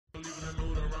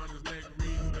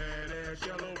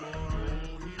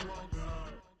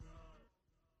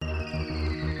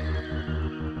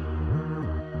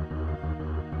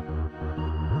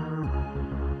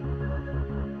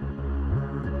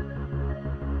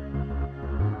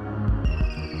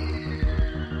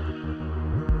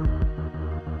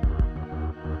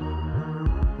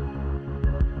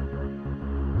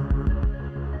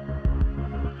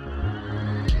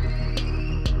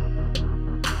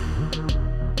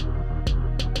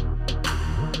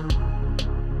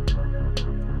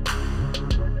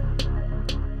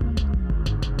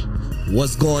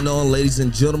What's going on, ladies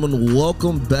and gentlemen?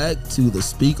 Welcome back to the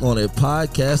Speak On It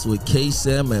podcast with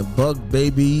K-Sam and Buck,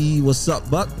 baby. What's up,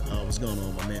 Buck? What's going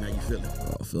on, my man? How you feeling?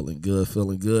 Oh,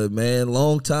 feeling good, man.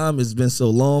 Long time. It's been so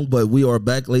long, but we are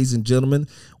back, ladies and gentlemen,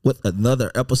 with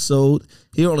another episode.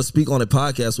 Here on the Speak On It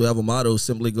podcast, we have a motto.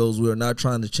 Simply goes, we are not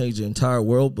trying to change the entire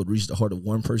world, but reach the heart of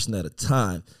one person at a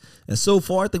time. And so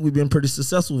far, I think we've been pretty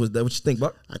successful with that. What you think,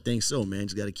 Buck? I think so, man.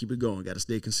 Just got to keep it going. Got to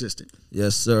stay consistent.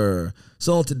 Yes, sir.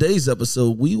 So on today's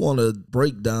episode, we want to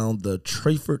break down the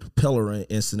Trayford Pellerin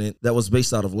incident that was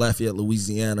based out of Lafayette,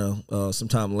 Louisiana,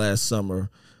 sometime last summer,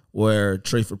 where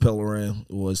Trayford Pellerin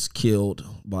was killed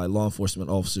by law enforcement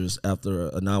officers after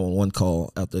a 911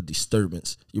 call after a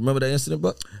disturbance. You remember that incident,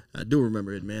 Buck? I do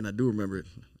remember it, man. I do remember it.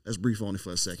 Let's brief on it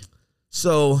for a second.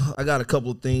 So I got a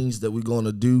couple of things that we're going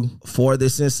to do for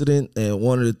this incident. And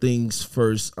one of the things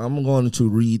first, I'm going to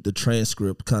read the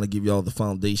transcript, kind of give y'all the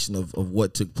foundation of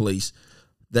what took place.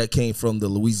 That came from the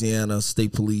Louisiana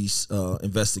State Police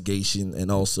investigation and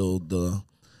also the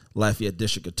Lafayette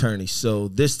District Attorney. So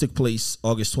this took place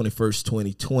August 21st,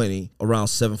 2020, around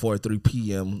 7:43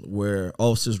 p.m., where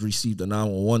officers received a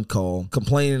 911 call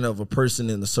complaining of a person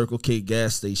in the Circle K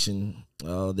gas station.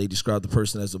 They described the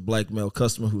person as a black male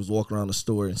customer who was walking around the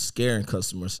store and scaring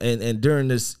customers. And during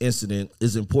this incident,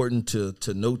 it's important to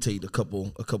notate a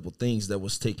couple things that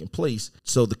was taking place.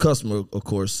 So the customer, of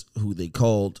course, who they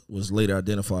called, was later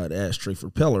identified as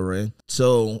Trayford Pellerin.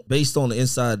 So based on the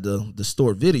inside the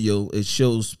store video, it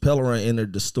shows Pellerin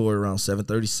entered the store around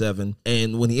 7:37.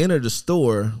 And when he entered the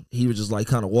store, he was just like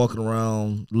kind of walking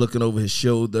around, looking over his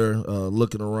shoulder,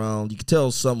 looking around. You could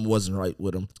tell something wasn't right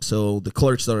with him. So the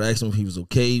clerk started asking him if he was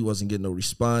okay. He wasn't getting no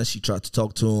response. She tried to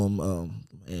talk to him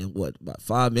and about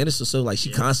 5 minutes or so, like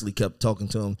she constantly kept talking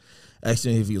to him,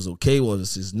 asking him if he was okay, what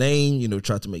was his name,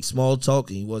 tried to make small talk,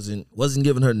 and he wasn't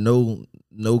giving her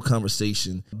no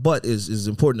conversation. But it's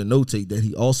important to notate that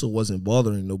he also wasn't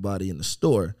bothering nobody in the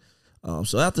store.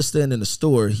 So after standing in the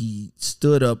store, he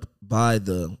stood up by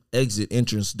the exit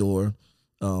entrance door,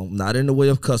 not in the way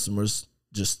of customers,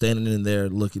 just standing in there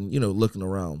looking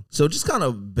around. So just kind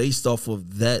of based off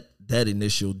of that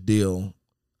initial deal,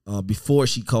 before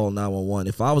she called 911,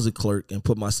 if I was a clerk and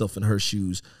put myself in her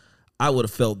shoes, I would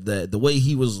have felt that the way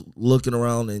he was looking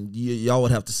around, and y'all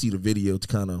would have to see the video to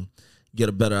kind of get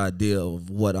a better idea of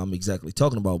what I'm exactly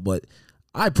talking about. But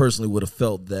I personally would have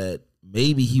felt that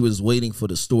maybe he was waiting for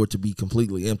the store to be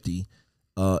completely empty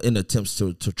in attempts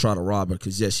to try to rob her,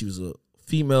 because yes, she was a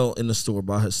female in the store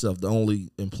by herself, the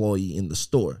only employee in the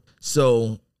store.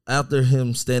 So after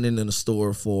him standing in the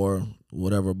store for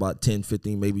whatever, about 10,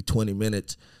 15, maybe 20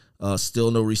 minutes,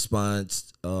 still no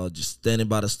response, just standing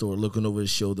by the store, looking over his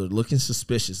shoulder, looking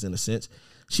suspicious in a sense,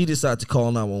 she decided to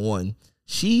call 911.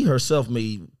 She herself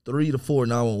made 3 to 4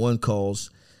 911 calls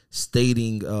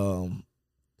stating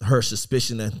her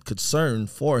suspicion and concern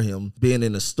for him being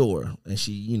in the store, and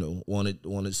she,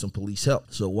 wanted some police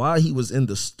help. So while he was in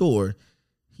the store,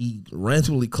 he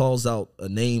randomly calls out a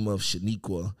name of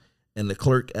Shaniqua, and the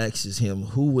clerk asks him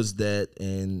who was that,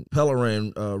 and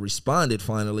Pellerin responded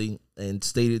finally and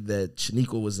stated that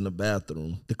Shaniqua was in the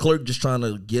bathroom. The clerk just trying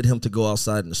to get him to go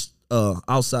outside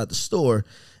the store,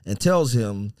 and tells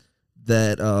him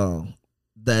that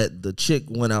the chick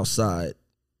went outside,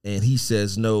 and he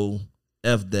says no,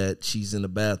 F that, she's in the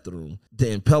bathroom.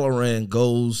 Then Pellerin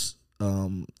goes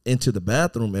into the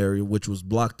bathroom area, which was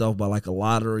blocked off by like a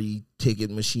lottery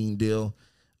ticket machine deal.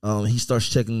 He starts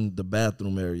checking the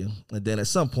bathroom area, and then at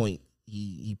some point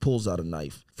he pulls out a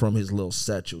knife from his little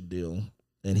satchel deal,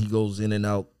 and he goes in and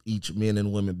out each men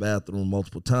and women bathroom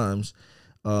multiple times.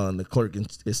 And the clerk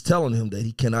is telling him that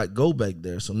he cannot go back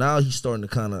there. So now he's starting to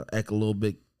kind of act a little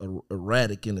bit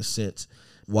erratic in a sense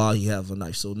while he has a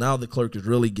knife. So now the clerk is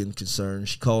really getting concerned.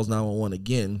 She calls 911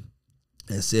 again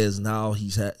and says now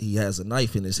he has a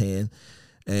knife in his hand,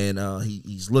 and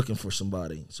he's looking for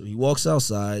somebody. So he walks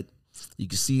outside. You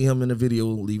can see him in the video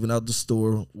leaving out the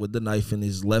store with the knife in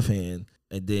his left hand,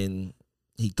 and then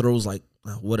he throws like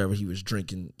whatever he was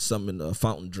drinking, something, a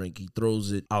fountain drink. He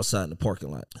throws it outside in the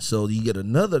parking lot. So you get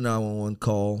another 911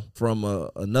 call from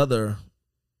another,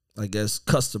 I guess,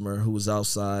 customer who was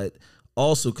outside,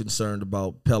 also concerned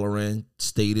about Pellerin,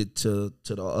 stated to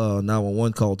the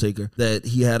 911 call taker that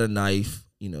he had a knife.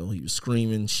 He was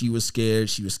screaming. She was scared.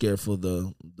 She was scared for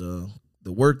the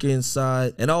work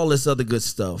inside and all this other good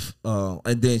stuff.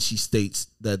 And then she states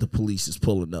that the police is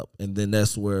pulling up, and then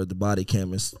that's where the body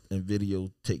cam and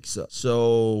video takes up.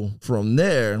 So from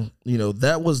there,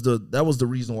 that was the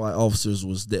reason why officers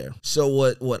was there. So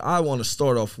what I want to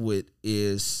start off with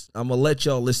is I'm gonna let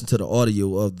y'all listen to the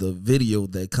audio of the video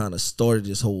that kind of started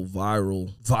this whole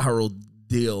viral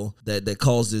deal that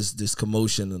caused this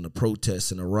commotion and a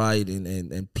protest and a riot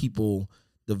and people,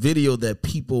 the video that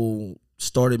people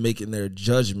started making their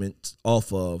judgment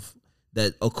off of,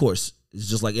 that of course it's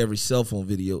just like every cell phone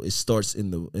video, it starts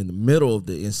in the middle of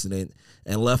the incident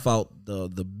and left out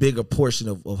the bigger portion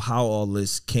of how all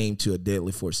this came to a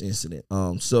deadly force incident.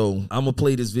 So I'm gonna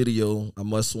play this video. I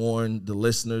must warn the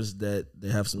listeners that they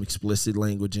have some explicit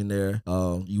language in there.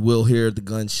 You will hear the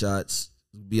gunshots,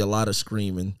 be a lot of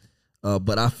screaming.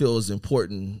 But I feel it's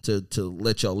important to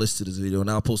let y'all listen to this video, and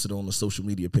I'll post it on the social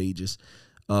media pages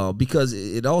because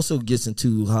it also gets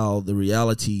into how the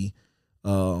reality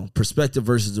perspective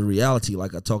versus the reality,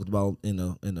 like I talked about in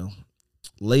a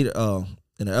later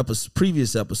in an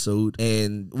previous episode,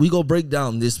 and we go break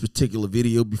down this particular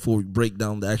video before we break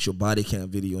down the actual body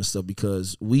cam video and stuff,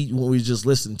 because when we just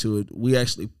listened to it, we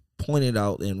actually pointed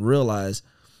out and realized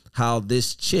how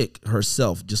this chick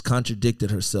herself just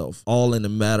contradicted herself all in a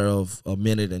matter of a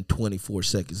minute and 24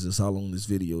 seconds is how long this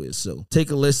video is. So take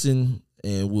a listen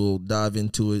and we'll dive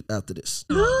into it after this.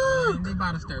 Look! They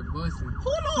about to start busting.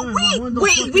 Hold on,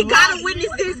 wait, we gotta witness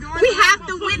this. We have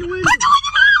to witness.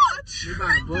 They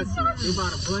about to bust it. They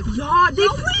about to bust it. Y'all, they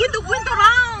put the window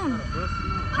down.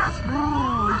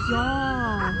 Oh,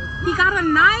 y'all. He got a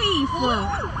knife.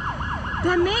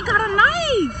 That man got a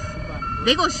knife.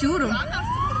 They gonna shoot him.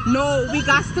 No, we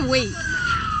got to wait.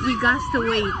 We got to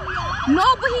wait. No,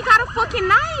 but he got a fucking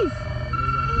knife.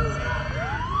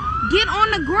 Get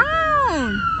on the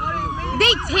ground.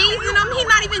 They tasing him. He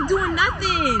not even doing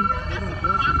nothing.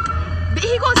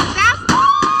 He gonna stab. Oh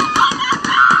my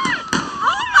God!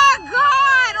 Oh my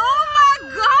God! Oh my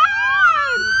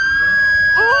God!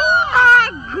 Oh my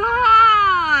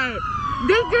God!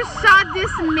 They just shot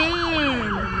this man.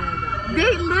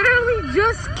 They literally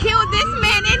just killed this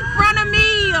man in front of me.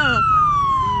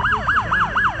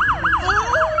 Oh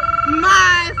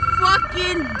my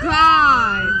fucking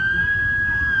God!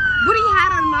 But he had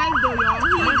a knife though, y'all.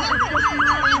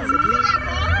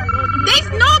 They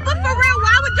know, but for real,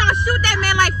 why would y'all shoot that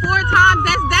man like 4 times?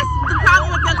 That's the problem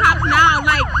with the cops now.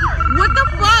 Like, what the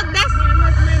fuck? That's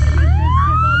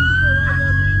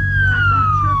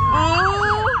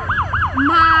oh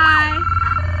my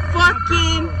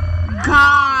fucking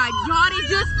God. Y'all, they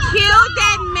just killed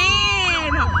that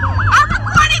man. I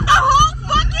recorded the whole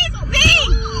fucking thing.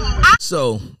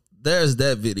 So there's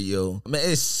that video. Man,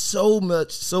 it's so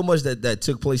much that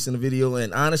took place in the video.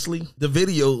 And honestly, the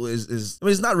video is I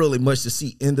mean, it's not really much to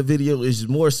see in the video. It's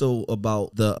more so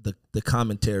about the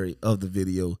commentary of the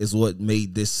video is what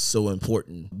made this so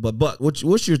important. But Buck,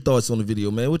 what's your thoughts on the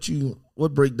video, man?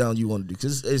 What breakdown you want to do?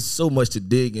 Because it's so much to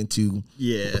dig into.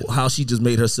 Yeah, how she just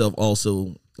made herself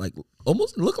also like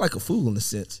almost look like a fool in a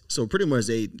sense. So pretty much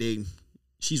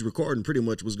she's recording pretty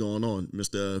much what's going on.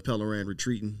 Mr. Pellerin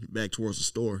retreating back towards the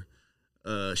store.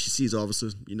 She sees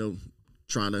officers,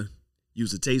 trying to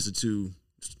use the taser to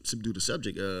subdue the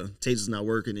subject. Taser's not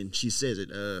working, and she says it.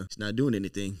 He's not doing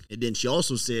anything. And then she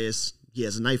also says he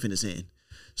has a knife in his hand.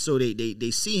 So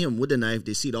they see him with the knife.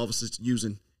 They see the officers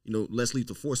using, less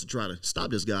lethal force to try to stop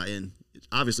this guy. And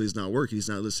obviously it's not working. He's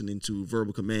not listening to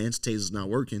verbal commands. Taser's not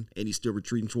working. And he's still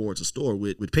retreating towards the store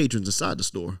with patrons inside the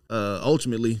store.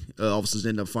 Ultimately, officers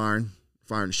end up firing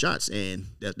the shots, and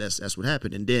that's what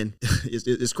happened. And then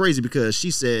it's crazy because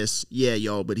she says, yeah,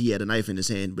 y'all, but he had a knife in his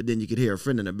hand. But then you could hear a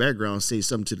friend in the background say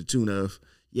something to the tune of,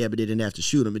 yeah, but they didn't have to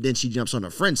shoot him. And then she jumps on her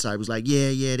friend's side, was like,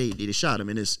 yeah, they shot him.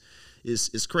 And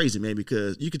it's crazy, man,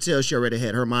 because you could tell she already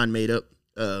had her mind made up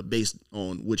based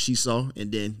on what she saw,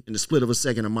 and then in the split of a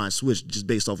second her mind switched just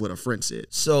based off what her friend said.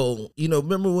 So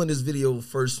remember when this video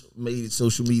first made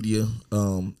social media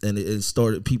and it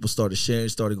started, people started sharing,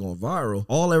 started going viral,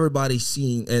 all everybody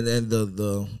seen and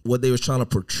the what they was trying to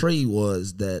portray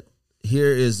was that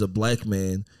here is a black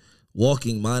man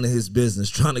walking, minding his business,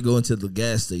 trying to go into the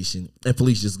gas station, and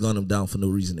police just gun him down for no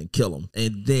reason and kill him.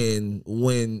 And then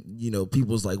when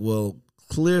people was like, well,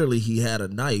 clearly he had a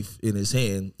knife in his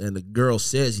hand, and the girl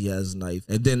says he has a knife.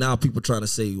 And then now people trying to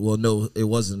say, well, no, it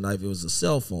wasn't a knife, it was a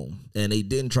cell phone. And they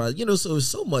didn't try, so it's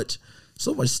so much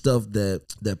stuff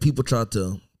that people try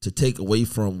to take away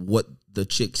from what the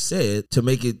chick said to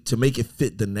make it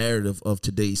fit the narrative of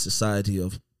today's society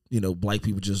of, black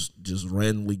people just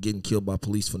randomly getting killed by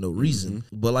police for no reason.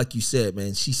 Mm-hmm. But like you said,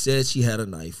 man, she said she had a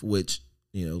knife, which,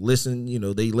 they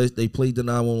played the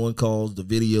 911 calls, the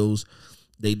videos.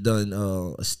 They done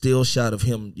a still shot of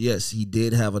him. Yes, he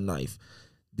did have a knife.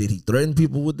 Did he threaten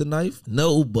people with the knife?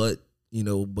 No, but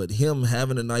him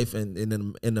having a knife and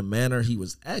in the manner he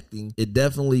was acting, it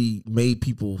definitely made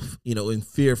people, in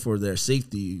fear for their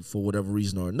safety for whatever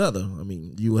reason or another. I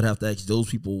mean, you would have to ask those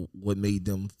people what made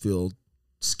them feel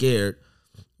scared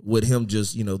with him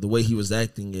just, the way he was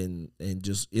acting and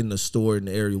just in the store in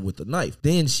the area with the knife.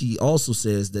 Then she also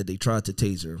says that they tried to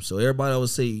taser him. So everybody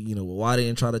always say, well, why they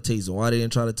didn't try to tase him? Why they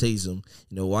didn't try to tase him?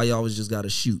 Why you always just got to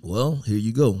shoot? Well, here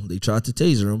you go. They tried to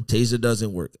taser him. Taser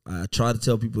doesn't work. I try to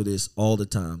tell people this all the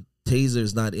time. Taser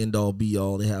is not end all be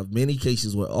all. They have many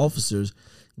cases where officers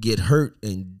get hurt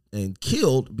and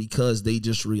killed because they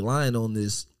just relying on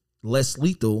this less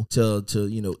lethal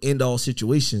to end all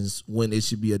situations when it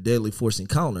should be a deadly force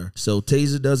encounter. So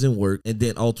taser doesn't work, and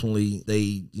then ultimately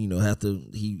they have to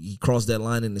he crossed that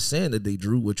line in the sand that they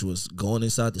drew, which was going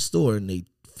inside the store, and they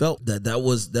felt that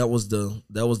was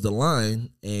the line,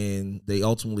 and they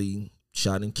ultimately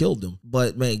shot and killed him.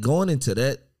 But man, going into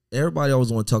that, everybody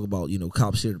always want to talk about,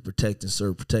 cops here to protect and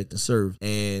serve.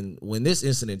 And when this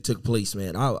incident took place,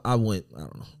 man, I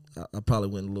probably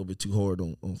went a little bit too hard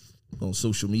on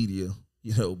social media,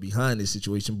 behind this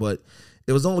situation. But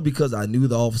it was only because I knew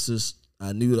the officers.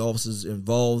 I knew the officers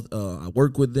involved. I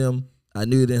worked with them. I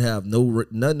knew it didn't have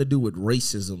nothing to do with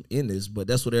racism in this, but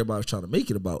that's what everybody was trying to make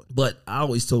it about. But I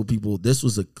always told people this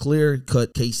was a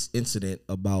clear-cut case incident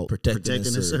about protecting and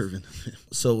serving.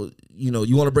 So, you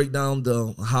want to break down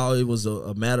how it was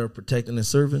a matter of protecting and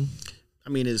serving? I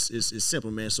mean, it's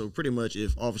simple, man. So pretty much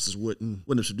if officers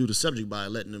wouldn't subdue the subject by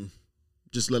letting them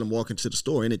let him walk into the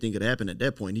store, anything could happen at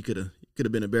that point. He could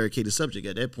have been a barricaded subject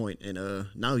at that point. And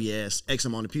now he has X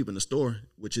amount of people in the store,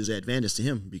 which is an advantage to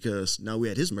him because now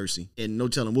we're at his mercy. And no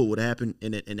telling what would happen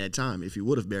in that time. If he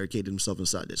would have barricaded himself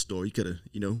inside that store, he could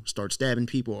have, start stabbing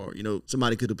people, or,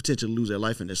 somebody could have potentially lose their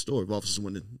life in that store if officers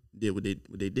wouldn't have did what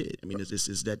they did. I mean,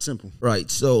 it's that simple. Right.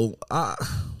 So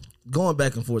going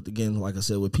back and forth again, like I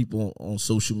said, with people on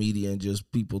social media and just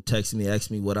people texting me,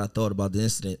 asking me what I thought about the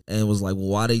incident, and it was like, well,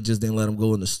 why they just didn't let him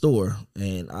go in the store?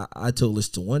 And I told this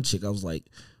to one chick. I was like,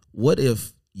 what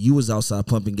if you was outside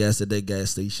pumping gas at that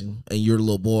gas station and your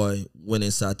little boy went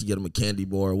inside to get him a candy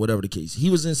bar or whatever the case? He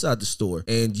was inside the store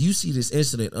and you see this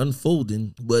incident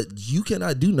unfolding, but you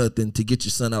cannot do nothing to get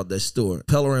your son out that store.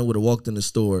 Pellerin would have walked in the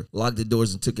store, locked the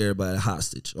doors, and took everybody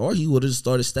hostage. Or he would have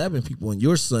started stabbing people, and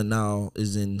your son now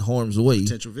is in harm's way.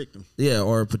 Potential victim. Yeah,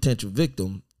 or a potential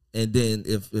victim. And then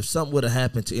if something would have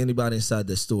happened to anybody inside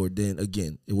that store, then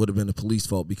again, it would have been the police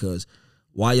fault, because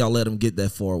why y'all let him get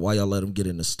that far? Why y'all let him get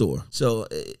in the store? So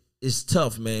it's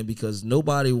tough, man, because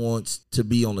nobody wants to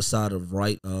be on the side of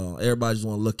right. Everybody just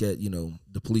want to look at,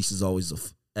 the police is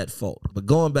always at fault. But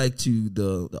going back to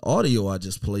the audio I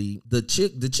just played, the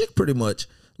chick pretty much,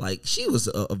 like, she was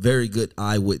a very good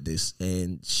eyewitness,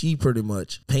 and she pretty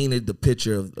much painted the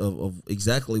picture of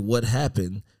exactly what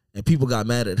happened. And people got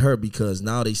mad at her because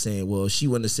now they saying, well, she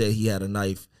wouldn't have said he had a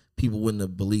knife, people wouldn't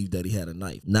have believed that he had a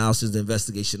knife. Now, since the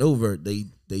investigation over,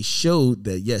 they showed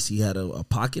that, yes, he had a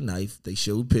pocket knife. They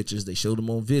showed pictures. They showed him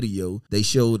on video. They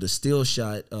showed a still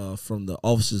shot from the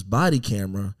officer's body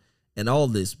camera and all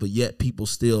this, but yet people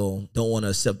still don't want to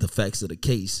accept the facts of the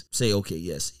case. Say, okay,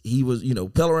 yes, he was,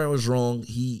 Pellerin was wrong.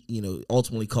 He,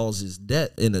 ultimately caused his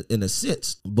death in a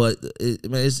sense. But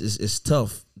it's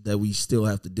tough that we still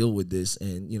have to deal with this.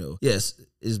 And, yes,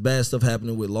 it's bad stuff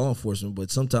happening with law enforcement,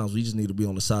 but sometimes we just need to be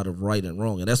on the side of right and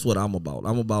wrong. And that's what I'm about.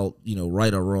 I'm about,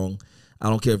 right or wrong. I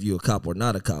don't care if you're a cop or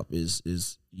not a cop. Is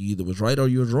you either was right or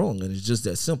you was wrong, and it's just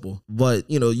that simple. But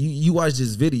you watch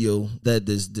this video,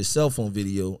 this cell phone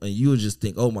video, and you would just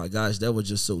think, oh my gosh, that was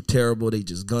just so terrible. They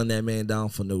just gunned that man down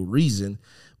for no reason.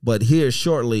 But here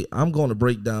shortly, I'm going to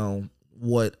break down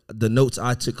what the notes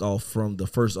I took off from the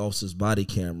first officer's body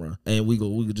camera, and we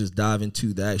could just dive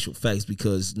into the actual facts,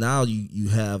 because now you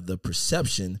have the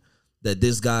perception that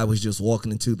this guy was just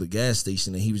walking into the gas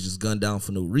station and he was just gunned down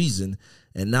for no reason.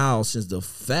 And now, since the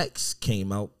facts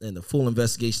came out and the full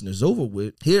investigation is over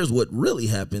with, here's what really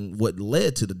happened, what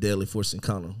led to the deadly force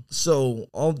encounter. So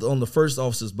on the first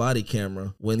officer's body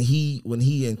camera, when he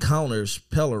encounters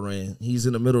Pellerin, he's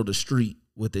in the middle of the street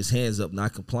with his hands up,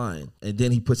 not complying. And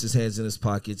then he puts his hands in his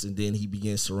pockets, and then he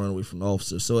begins to run away from the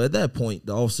officer. So at that point,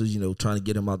 the officer's, trying to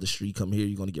get him out the street. Come here,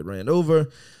 you're going to get ran over.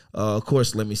 Of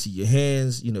course, let me see your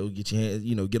hands, get your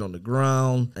hands, get on the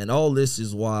ground. And all this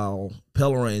is while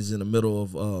Pellerin is in the middle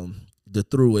of the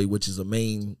throughway, which is a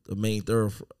main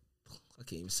thoroughfare. I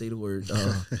can't even say the word.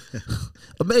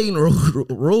 A main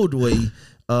roadway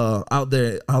out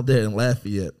there in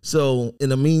Lafayette. So in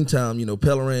the meantime,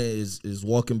 Pellerin is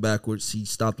walking backwards. He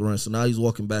stopped the run, so now he's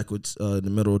walking backwards in the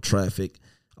middle of traffic.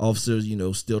 Officers,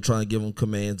 still trying to give him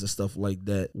commands and stuff like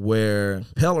that. Where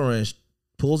Pellerin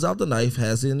pulls out the knife,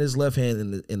 has it in his left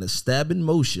hand in a stabbing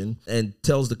motion, and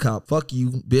tells the cop, "Fuck you,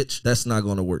 bitch. That's not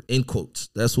going to work." In quotes.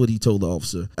 That's what he told the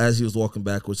officer as he was walking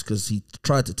backwards, because he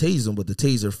tried to tase him, but the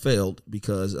taser failed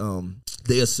because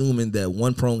they assuming that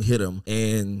one prong hit him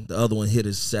and the other one hit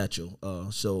his satchel.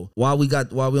 So while we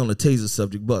on the taser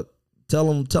subject, Buck,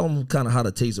 tell him kind of how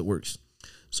the taser works.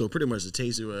 So pretty much the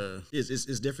taser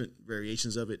is different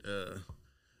variations of it.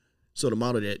 So the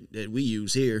model that we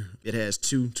use here, it has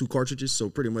two cartridges. So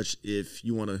pretty much if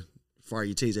you want to fire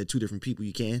your taser at two different people,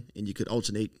 you can, and you could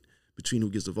alternate between who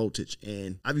gets the voltage.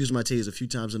 And I've used my taser a few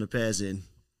times in the past, and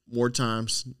more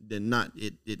times than not,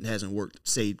 it hasn't worked.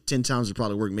 Say 10 times it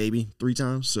probably worked maybe 3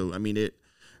 times. So I mean, it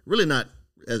really not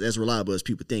as reliable as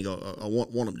people think or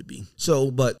want them to be.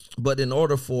 So, but in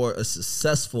order for a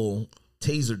successful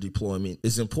taser deployment,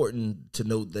 it's important to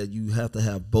note that you have to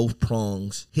have both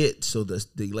prongs hit so that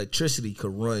the electricity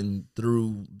could run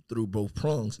through both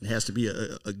prongs. It has to be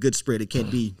a good spread. It can't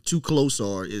be too close,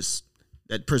 or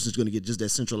that person's going to get just that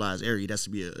centralized area. It has to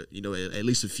be at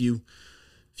least a few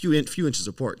inches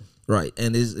apart. Right,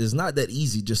 and it's not that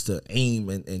easy just to aim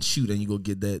and shoot and you go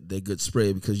get that good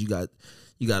spread, because you got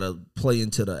to play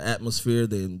into the atmosphere,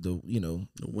 the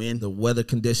wind, the weather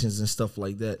conditions and stuff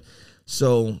like that.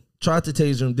 So tried to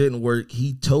taser him, didn't work.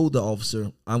 He told the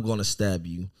officer, "I'm going to stab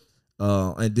you."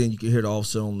 And then you can hear the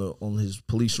officer on his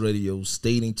police radio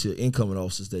stating to incoming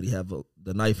officers that he have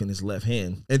the knife in his left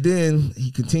hand. And then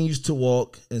he continues to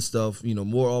walk and stuff.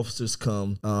 More officers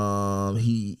come.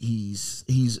 He's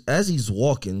as he's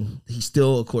walking, he's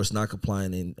still, of course, not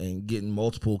complying and getting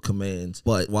multiple commands.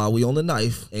 But while we on the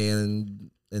knife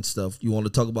and stuff, you want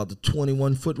to talk about the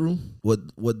 21-foot rule?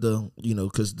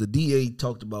 Because the DA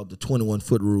talked about the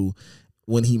 21-foot rule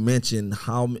when he mentioned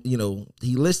how, he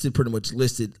pretty much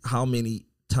listed how many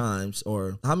times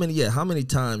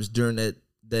during that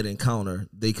encounter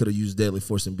they could have used deadly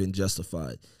force and been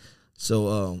justified.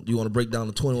 So you want to break down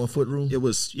the 21-foot rule? It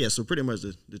was, so pretty much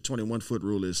the 21-foot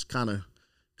rule is kind of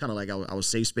like our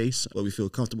safe space where we feel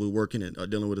comfortable working and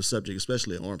dealing with a subject,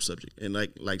 especially an armed subject. And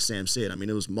like Sam said, I mean,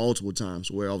 it was multiple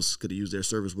times where officers could have used their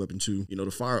service weapon to,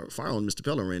 to fire on Mr.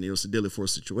 Pellerin. It was a deadly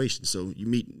force situation. So you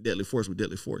meet deadly force with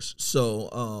deadly force. So,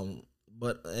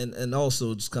 but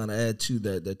also just kind of add to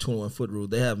that 21-foot rule.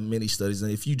 They have many studies,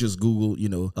 and if you just Google,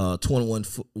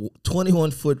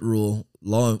 21-foot rule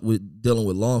dealing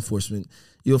with law enforcement,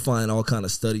 you'll find all kind of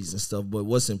studies and stuff. But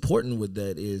what's important with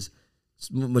that is,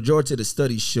 majority of the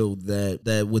studies show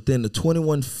that within the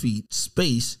 21 feet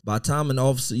space, by the time an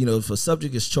officer, if a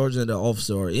subject is charging the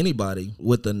officer or anybody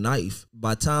with a knife,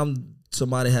 by the time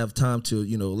somebody have time to,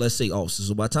 let's say officer,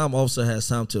 so by the time officer has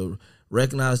time to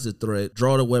recognize the threat,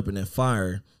 draw the weapon and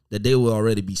fire, that they will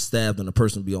already be stabbed and the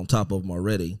person will be on top of them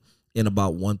already in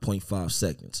about 1.5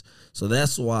 seconds. So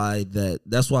that's why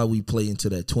we play into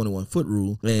that 21-foot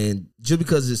rule. And just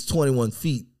because it's 21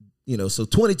 feet, so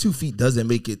 22 feet doesn't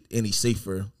make it any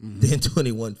safer than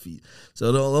 21 feet.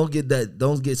 So don't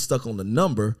get stuck on the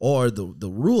number or the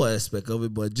rule aspect of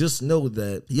it, but just know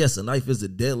that, yes, a knife is a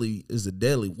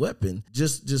deadly weapon.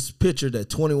 Just picture that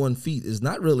 21 feet is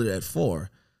not really that far.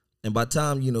 And by the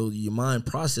time, your mind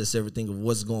process everything of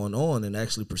what's going on and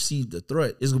actually perceive the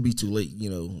threat, it's going to be too late.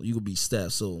 You could be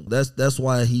stabbed. So that's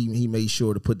why he made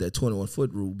sure to put that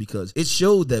 21-foot rule, because it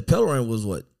showed that Pellerin was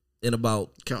what? In about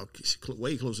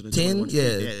way closer than 10,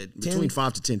 between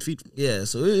 5 to 10 feet. Yeah,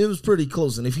 so it was pretty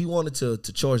close. And if he wanted to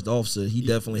charge the officer, he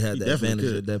definitely had that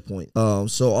advantage at that point.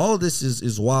 So all of this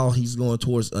is while he's going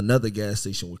towards another gas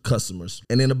station with customers.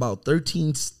 And in about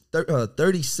 30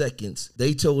 seconds,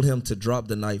 they told him to drop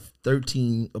the knife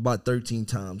about 13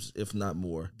 times, if not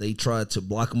more. They tried to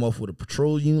block him off with a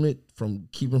patrol unit from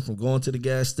keep him from going to the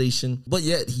gas station, but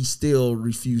yet he still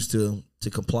refused to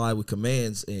comply with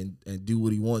commands and do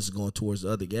what he wants, going towards the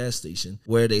other gas station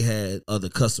where they had other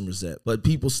customers at. But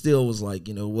people still was like,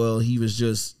 well, he was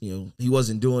just, he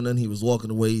wasn't doing nothing. He was walking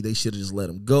away. They should have just let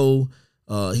him go.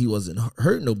 He wasn't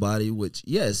hurting nobody, which,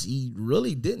 yes, he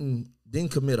really didn't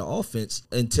commit an offense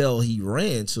until he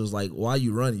ran. So it's like, why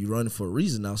you running? You running for a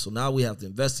reason now. So now we have to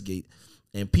investigate.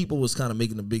 And people was kind of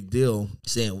making a big deal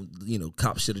saying,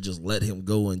 cops should have just let him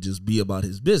go and just be about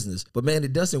his business. But, man,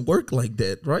 it doesn't work like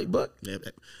that. Right, Buck? Yeah.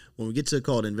 When we get to a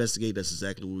call to investigate, that's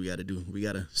exactly what we got to do. We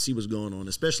got to see what's going on,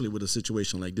 especially with a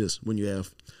situation like this, when you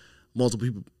have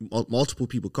multiple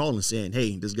people calling saying,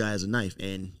 hey, this guy has a knife,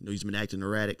 and he's been acting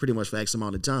erratic pretty much for X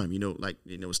amount of time.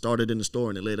 It started in the store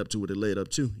and it led up to what it led up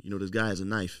to. This guy has a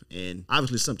knife, and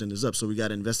obviously something is up, so we got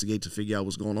to investigate to figure out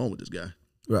what's going on with this guy.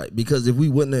 Right, because if we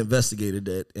wouldn't have investigated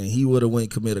that and he would have went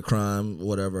commit a crime,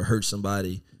 whatever, hurt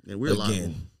somebody, and we're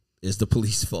again, is the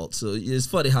police fault. So it's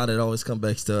funny how that always comes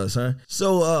back to us, huh?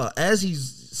 So as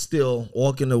he's still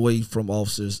walking away from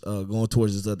officers, going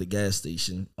towards this other gas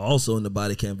station, also in the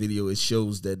body cam video, it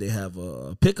shows that they have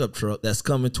a pickup truck that's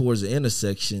coming towards the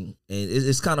intersection, and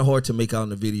it's kind of hard to make out in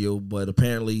the video, but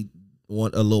apparently a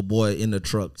little boy in the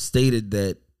truck stated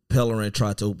that Pellerin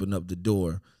tried to open up the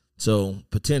door. So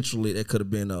potentially that could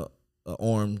have been a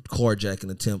armed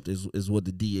carjacking attempt is what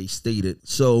the DA stated.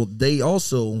 So they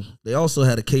also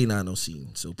had a K9 on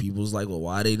scene. So people was like, well,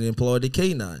 why they didn't employ the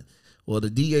K9? Well, the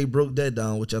DA broke that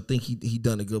down, which I think he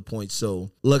done a good point.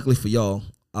 So luckily for y'all,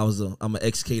 I'm an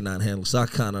ex K9 handler, so I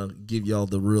kind of give y'all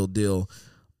the real deal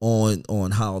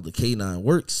on how the K9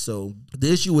 works. So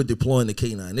the issue with deploying the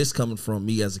K9, this coming from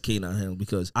me as a K9 handler,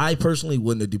 because I personally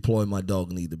wouldn't have deployed my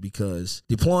dog neither, because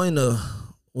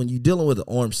when you're dealing with an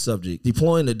armed subject,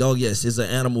 deploying the dog, yes, is an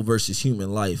animal versus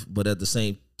human life, but at the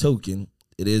same token,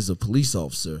 it is a police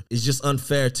officer. It's just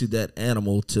unfair to that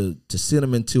animal to send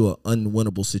him into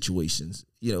unwinnable situations.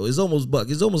 You know, it's almost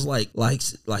like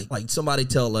somebody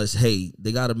tell us, hey,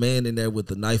 they got a man in there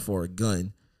with a knife or a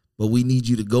gun, but we need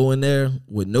you to go in there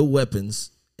with no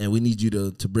weapons, and we need you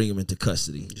to bring him into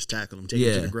custody. Just tackle him, take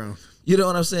him to the ground. You know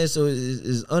what I'm saying? So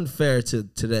it's unfair to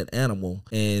that animal.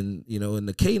 And, you know, in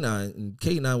the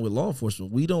K9 with law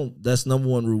enforcement, that's number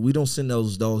one rule. We don't send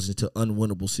those dogs into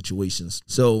unwinnable situations.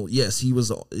 So, yes, he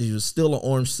was still an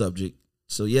armed subject.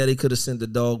 So, yeah, they could have sent the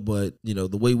dog, but, you know,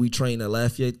 the way we train at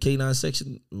Lafayette K9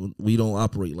 section, we don't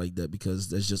operate like that, because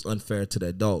that's just unfair to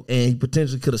that dog. And he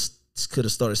potentially could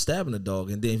have started stabbing the dog.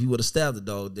 And then if he would have stabbed the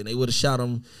dog, then they would have shot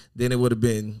him. Then it would have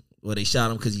been, well, they shot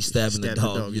him because he's stabbing the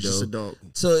dog. You know, just a dog.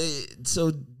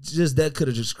 So just that could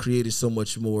have just created so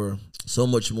much more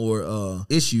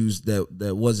issues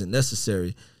that wasn't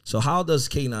necessary. So how does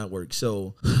K9 work?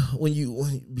 So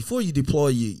before you deploy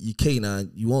your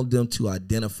K9, you want them to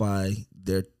identify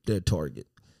their target.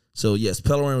 So yes,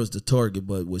 Pellerin was the target,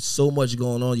 but with so much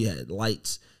going on, you had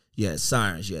lights, you had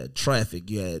sirens, you had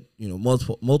traffic, you had, you know,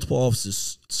 multiple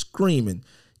officers screaming.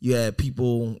 You had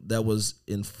people that was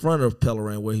in front of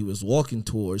Pellerin where he was walking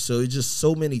towards. So it's just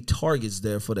so many targets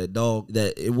there for that dog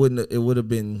that it would have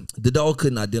been, the dog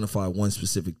couldn't identify one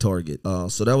specific target.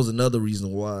 So that was another reason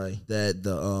why that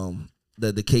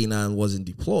the K9 wasn't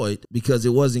deployed, because it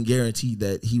wasn't guaranteed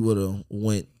that he would have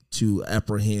went to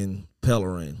apprehend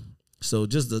Pellerin. So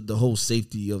just the whole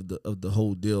safety of the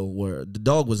whole deal, where the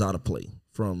dog was out of play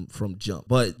from jump.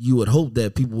 But you would hope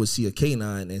that people would see a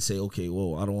K9 and say, okay,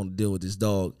 well, I don't want to deal with this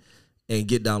dog, and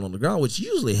get down on the ground, which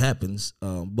usually happens.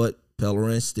 But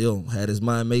Pellerin still had his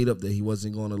mind made up that he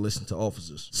wasn't going to listen to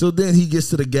officers. So then he gets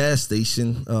to the gas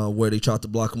station where they tried to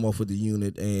block him off with the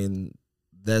unit, and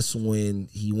that's when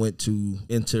he went to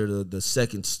enter the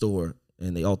second store,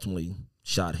 and they ultimately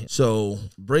shot him. So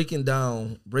breaking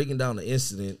down the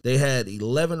incident, they had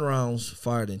 11 rounds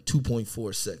fired in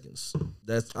 2.4 seconds.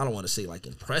 That's, I don't want to say like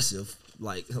impressive,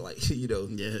 like you know,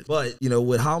 yeah. But you know,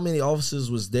 with how many officers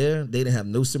was there, they didn't have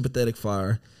no sympathetic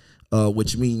fire,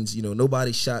 which means, you know,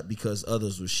 nobody shot because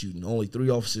others were shooting. Only 3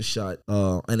 officers shot,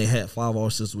 and they had 5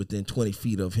 officers within 20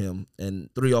 feet of him, and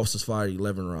 3 officers fired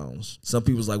 11 rounds. Some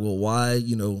people's like, well,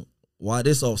 why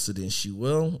this officer didn't shoot?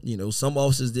 Well, you know, some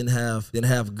officers didn't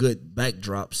have good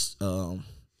backdrops,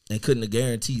 and couldn't have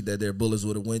guaranteed that their bullets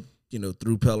would have went, you know,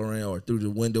 through Pellerin or through the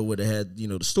window where they had, you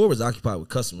know, the store was occupied with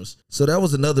customers. So that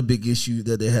was another big issue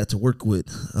that they had to work with.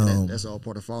 That's all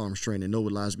part of firearms training. Know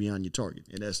what lies beyond your target,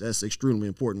 and that's extremely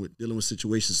important with dealing with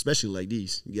situations, especially like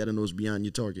these. You got to know what's beyond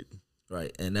your target.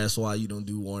 Right, and that's why you don't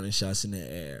do warning shots in the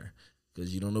air,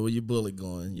 because you don't know where your bullet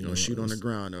going. You don't shoot on the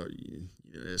ground, or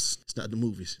it's not the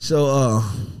movies. So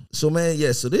man,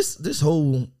 yeah. So this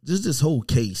whole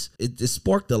case, it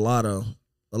sparked a lot of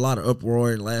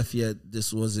uproar in Lafayette.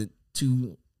 This wasn't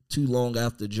too long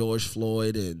after George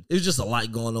Floyd, and it was just a lot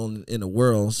going on in the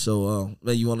world. So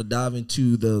man, you want to dive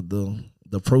into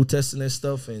the protesting and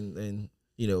stuff, and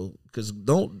you know, because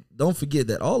don't forget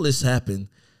that all this happened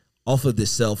off of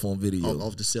this cell phone video.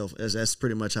 Off the cell phone. That's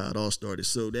pretty much how it all started.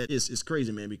 So it's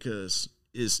crazy, man, because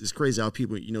it's crazy how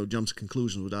people, you know, jump to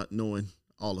conclusions without knowing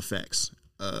all the facts.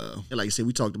 And like I said,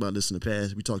 we talked about this in the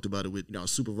past. We talked about it with, you know, our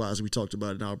supervisor. We talked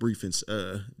about it in our briefings.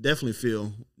 Definitely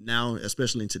feel now,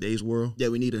 especially in today's world,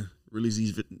 that we need to release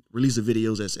the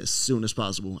videos as soon as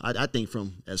possible. I think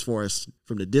from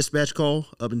the dispatch call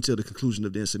up until the conclusion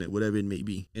of the incident, whatever it may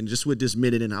be. And just with this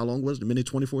minute, and how long was it? A minute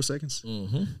 24 seconds?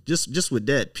 Mm-hmm. Just with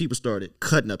that, people started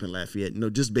cutting up in Lafayette, you know,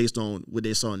 just based on what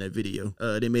they saw in that video.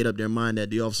 They made up their mind that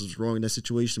the officers was wrong in that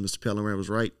situation. Mr. Pellerin was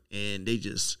right. And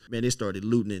they started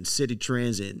looting in city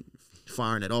trends and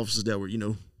firing at officers that were, you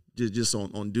know, just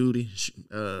on duty.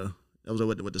 That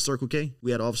was with the Circle K.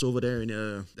 We had an officer over there, and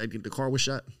the car was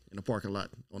shot in the parking lot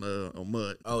on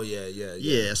mud. Oh yeah.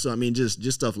 Yeah, so I mean,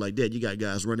 just stuff like that. You got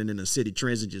guys running in the city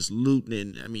transit, just looting,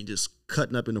 and I mean, just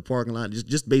cutting up in the parking lot,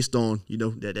 just based on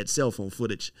that cell phone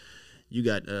footage. You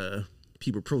got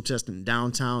people protesting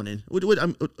downtown, and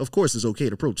of course it's okay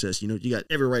to protest. You got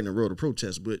every right in the world to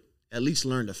protest, but at least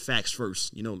learn the facts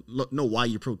first. Know why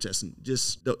you're protesting.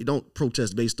 Just don't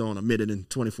protest based on a minute and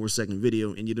 24-second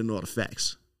video, and you don't know all the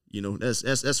facts.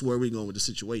 That's where we're going with the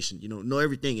situation. Know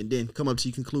everything and then come up to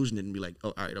your conclusion and be like,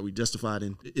 oh, all right, are we justified?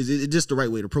 And is it just the right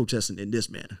way to protest in this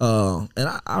manner?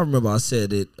 And I remember I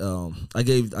said it. I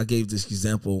gave this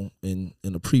example in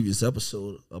a previous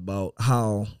episode about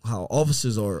how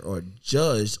officers are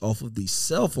judged off of these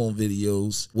cell phone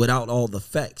videos without all the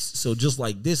facts. So just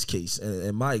like this case,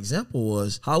 and my example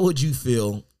was, how would you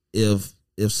feel if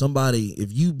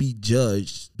you be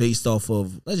judged based off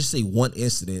of, let's just say, one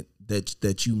incident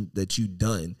that you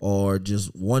done, or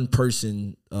just one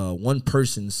person's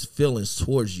feelings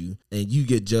towards you, and you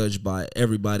get judged by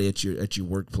everybody at your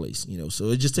workplace.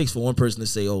 So it just takes for one person to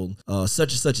say, oh,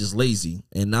 such and such is lazy,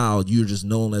 and now you're just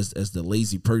known as the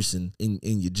lazy person in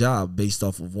your job based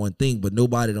off of one thing, but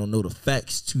nobody don't know the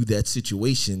facts to that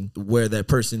situation where that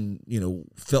person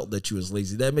felt that you was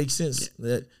lazy. That makes sense.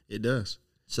 That it does.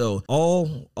 So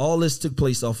all this took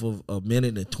place off of a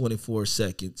minute and 24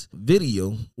 seconds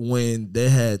video, when they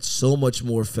had so much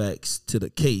more facts to the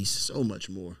case. So much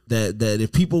more. That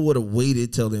if people would have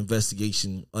waited till the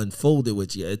investigation unfolded,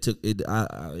 which it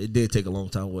did take a long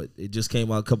time. It just came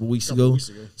out a couple weeks ago.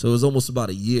 So it was almost about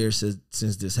a year since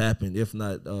this happened, if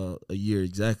not a year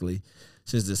exactly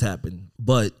since this happened.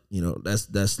 But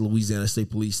that's Louisiana State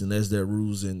Police, and that's their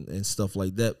rules and stuff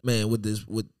like that. Man,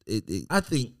 I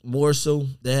think more so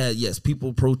they had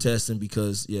people protesting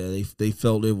because they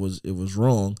felt it was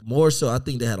wrong. More so, I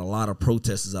think they had a lot of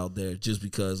protesters out there just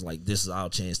because this is our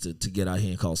chance to get out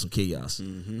here and cause some chaos.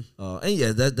 And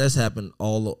that's happened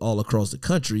all across the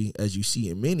country, as you see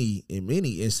in many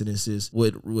incidences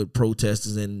with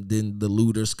protesters, and then the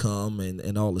looters come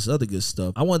and all this other good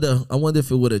stuff. I wonder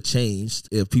if it would have changed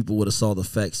if people would have saw the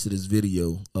facts to this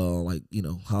video,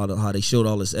 how they showed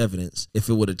all this evidence, if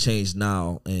it would have changed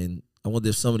now. And I wonder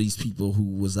if some of these people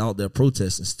who was out there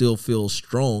protesting still feel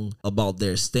strong about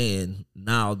their stand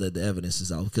now that the evidence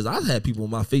is out. Because I've had people on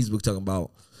my Facebook talking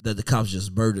about that the cops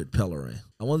just murdered Pellerin.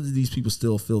 I wonder if these people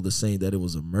still feel the same, that it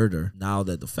was a murder now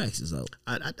that the facts is out.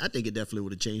 I think it definitely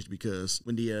would have changed, because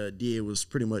when the DA was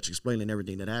pretty much explaining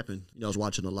everything that happened, I was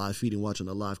watching the live feed and watching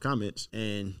the live comments,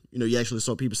 and you actually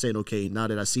saw people saying, okay, now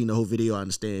that I've seen the whole video, I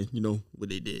understand what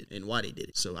they did and why they did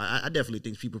it. So I definitely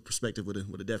think people's perspective would have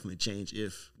definitely changed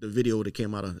if the video would have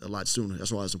came out a lot sooner.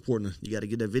 That's why it's important. You got to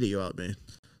get that video out, man.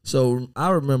 So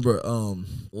I remember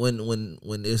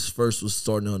when this first was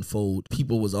starting to unfold,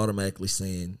 people was automatically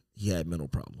saying he had mental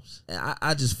problems. And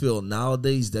I just feel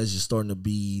nowadays that's just starting to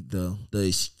be the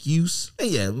excuse.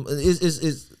 And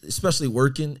it's especially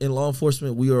working in law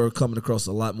enforcement, we are coming across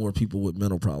a lot more people with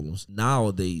mental problems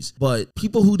nowadays. But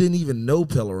people who didn't even know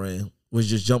Pellerin was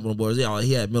just jumping on board. Yeah,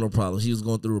 he had mental problems. He was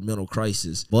going through a mental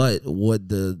crisis. But what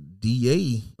the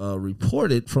DA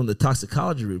reported from the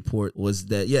toxicology report was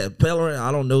that, Pellerin,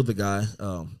 I don't know the guy.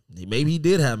 Maybe he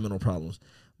did have mental problems.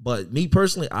 But me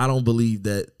personally, I don't believe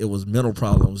that it was mental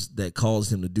problems that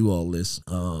caused him to do all this.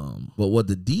 But what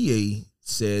the DA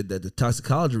said, that the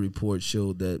toxicology report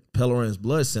showed that Pellerin's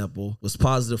blood sample was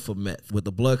positive for meth, with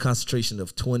a blood concentration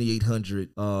of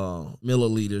 2,800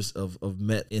 milliliters of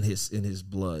meth in his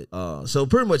blood. So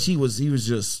pretty much he was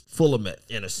just full of meth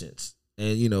in a sense.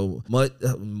 And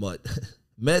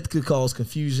meth could cause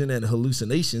confusion and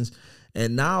hallucinations.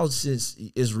 And now, since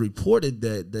it's reported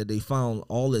that they found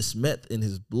all this meth in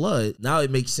his blood, now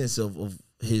it makes sense of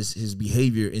his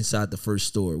behavior inside the first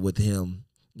store, with him,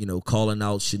 calling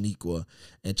out Shaniqua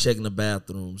and checking the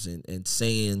bathrooms and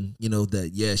saying,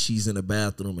 that, she's in the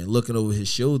bathroom, and looking over his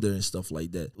shoulder and stuff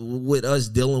like that. With us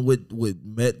dealing with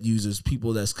meth users,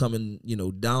 people that's coming,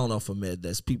 down off of meth,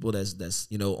 that's people that's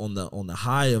on the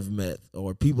high of meth,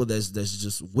 or people that's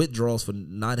just withdrawals for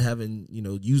not having,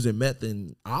 using meth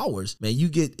in hours, man,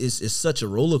 it's such a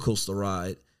roller coaster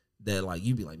ride that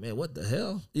you be like, man, what the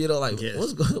hell? Yes.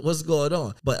 What's going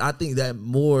on? But I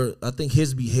think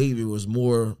his behavior was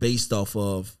more based off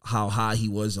of how high he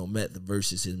was on meth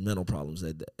versus his mental problems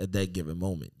at that given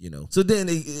moment, So then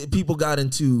people got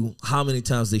into how many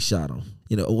times they shot him.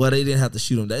 Well, they didn't have to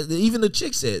shoot him. Even the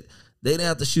chick said they didn't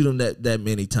have to shoot him that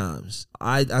many times.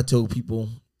 I told people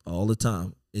all the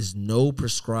time, is no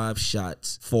prescribed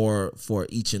shots for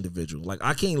each individual.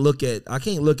 I can't look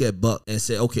at Buck and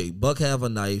say, okay, Buck have a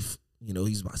knife, You know,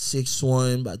 he's about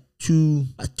 6'1", about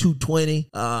 220.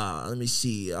 Let me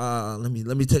see. Let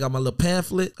me take out my little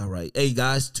pamphlet. All right. Hey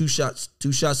guys, 2 shots.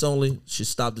 2 shots only. Should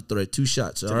stop the threat. 2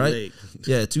 shots. All right.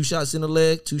 Yeah, 2 shots in the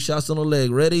leg, 2 shots on the leg.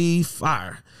 Ready,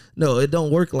 fire. No, it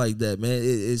don't work like that, man.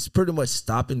 It's pretty much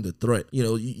stopping the threat. You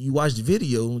know, you watch the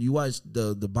video, you watch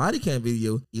the body cam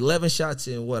video, 11 shots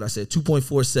in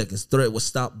 2.4 seconds. Threat was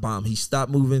stop, bomb. He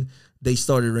stopped moving. They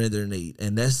started rendering aid.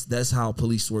 And that's how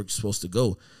police work is supposed to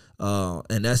go.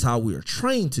 And that's how we are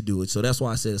trained to do it. So that's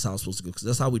why I said it's how it's supposed to go, because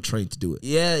that's how we trained to do it.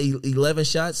 Yeah, 11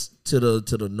 shots to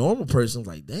the normal person,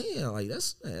 like, damn, like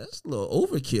that's a little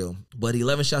overkill. But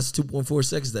 11 shots, 2.4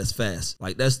 seconds, that's fast.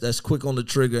 Like that's quick on the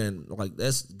trigger, and like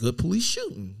that's good police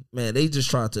shooting. Man, they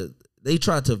tried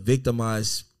to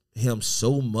victimize him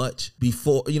so much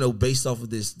before, you know, based off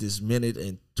of this minute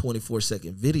and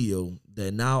 24-second video,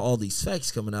 that now all these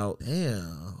facts coming out.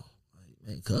 Damn.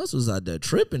 Man, Cuz was out there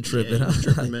tripping. Yeah,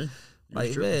 tripping, man.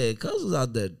 Like, man, Cuz was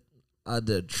out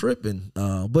there tripping.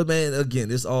 But man, again,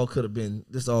 this all could have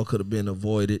been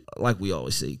avoided. Like we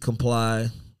always say, comply.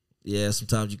 Yeah,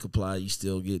 sometimes you comply, you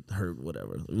still get hurt,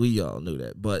 whatever. We all knew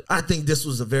that. But I think this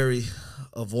was a very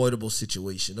avoidable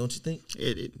situation, don't you think?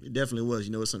 It definitely was.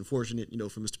 You know, it's unfortunate, you know,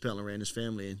 for Mr. Pellerin and his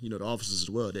family, and, you know, the officers as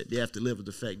well, that they have to live with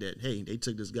the fact that, hey, they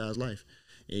took this guy's life.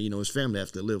 And, you know, his family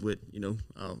have to live with, you know,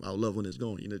 our loved one is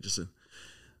gone. You know, just a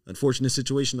unfortunate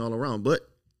situation all around, but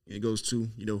it goes to,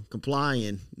 you know, comply,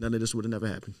 and none of this would have never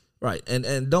happened. Right,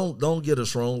 and don't get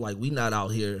us wrong. Like, we not out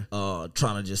here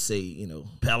trying to just say, you know,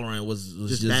 Pellerin was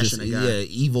just this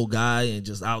evil guy and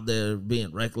just out there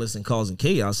being reckless and causing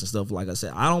chaos and stuff. Like I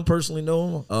said, I don't personally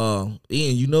know him.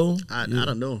 Ian, you know? I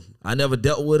don't know. I never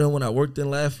dealt with him when I worked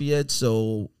in Lafayette,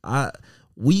 so I'm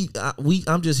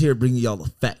just here bringing y'all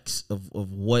the facts of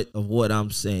what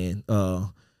I'm saying.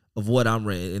 Of what I'm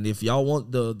reading. And if y'all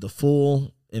want the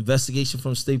full investigation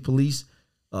from state police,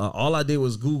 all I did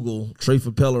was Google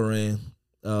Trayford Pellerin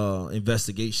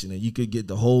investigation, and you could get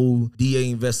the whole DA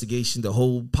investigation, the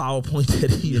whole PowerPoint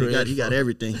that he read. You got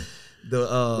everything. The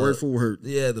word for word.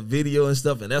 Yeah, the video and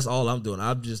stuff, and that's all I'm doing.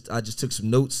 I just took some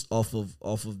notes off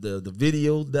of the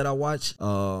video that I watched,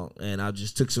 and I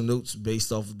just took some notes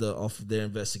based off of their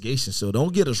investigation. So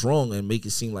don't get us wrong and make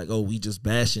it seem like, oh, we just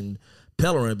bashing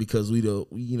Pellerin because we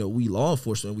law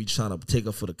enforcement, we trying to take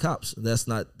up for the cops. That's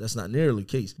not nearly the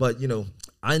case. But, you know,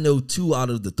 I know 2 out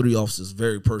of the 3 officers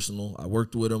very personal. I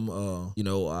worked with them. You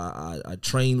know, I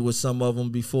trained with some of them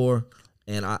before,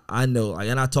 and I know.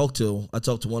 And I talked to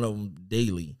one of them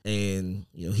daily, and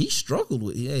you know, he struggled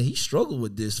with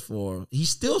this he's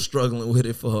still struggling with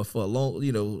it for a long,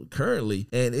 you know, currently.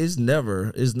 And it's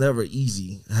never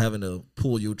easy having to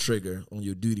pull your trigger on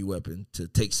your duty weapon to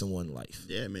take someone's life.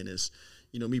 Yeah, man, it's,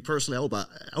 you know, me personally, I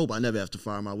hope I never have to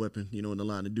fire my weapon, you know, in the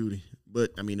line of duty.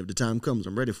 But I mean, if the time comes,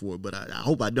 I'm ready for it. But I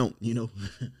hope I don't, you know.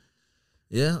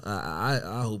 Yeah,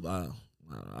 I hope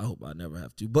I never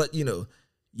have to. But, you know,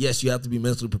 yes, you have to be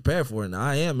mentally prepared for it. And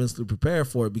I am mentally prepared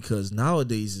for it, because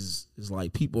nowadays is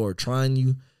like people are trying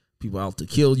you, people out to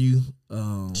kill you.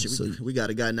 We got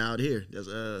a guy now out here that's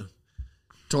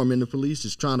tormenting the police,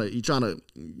 just trying to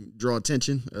draw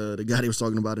attention. The guy they was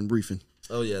talking about in briefing.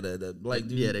 Oh yeah, that black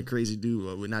dude. Yeah, that crazy dude.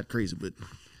 Well, not crazy, but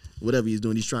whatever he's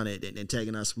doing, he's trying to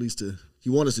antagonize police. He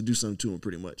wants us to do something to him,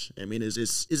 pretty much. I mean, it's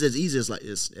as easy as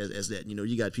that. You know,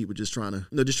 you got people just trying to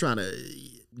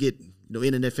get, you know,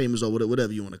 internet famous or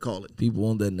whatever you want to call it. People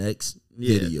want that next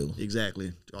video.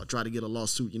 Exactly. Or try to get a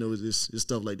lawsuit. You know, it's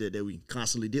stuff like that we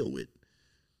constantly deal with.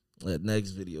 That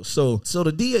next video. So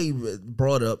the DA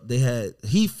brought up,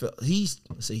 he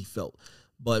felt,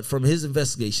 but from his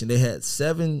investigation, they had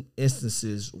 7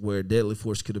 instances where deadly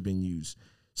force could have been used.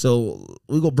 So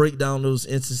we're going to break down those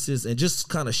instances and just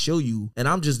kind of show you, and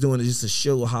I'm just doing it just to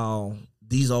show how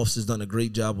these officers done a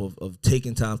great job of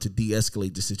taking time to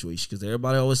de-escalate the situation, because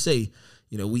everybody always say,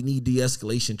 you know, we need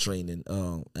de-escalation training.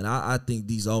 And I think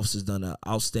these officers done an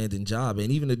outstanding job.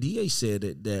 And even the DA said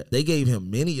that they gave him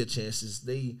many chances.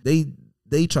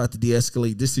 They tried to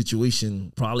de-escalate this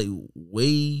situation probably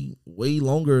way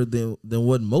longer than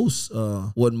what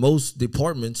most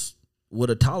departments would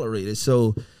have tolerated.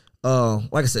 So,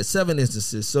 like I said, 7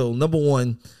 instances. So number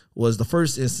 1 was the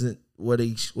first incident where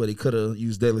they could have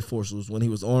used deadly force was when he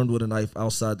was armed with a knife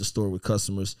outside the store with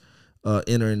customers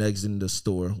entering and exiting the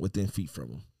store within feet from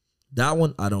him. That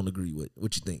one I don't agree with.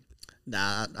 What you think?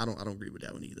 Nah, I don't agree with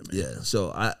that one either, man. Yeah,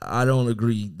 so I don't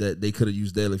agree that they could have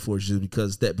used deadly force just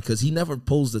because he never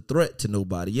posed a threat to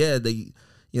nobody. Yeah,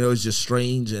 it's just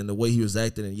strange and the way he was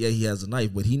acting, and yeah, he has a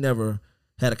knife, but he never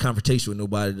had a confrontation with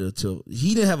nobody they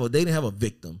didn't have a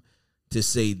victim to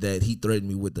say that he threatened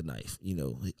me with the knife. You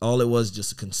know, all it was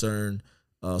just a concern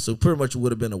So pretty much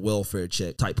would have been a welfare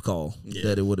check type call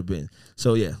that it would have been.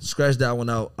 So yeah, scratch that one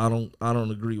out. I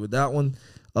don't agree with that one.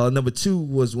 Number 2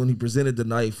 was when he presented the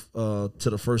knife to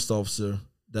the first officer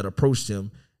that approached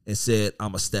him and said,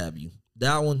 "I'ma stab you."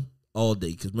 That one all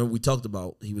day, because remember we talked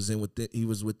about he was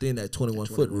within that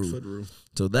 21-foot rule.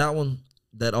 So that one,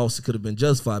 that officer could have been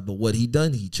justified, but what he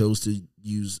done, he chose to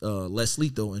use less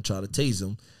lethal and try to tase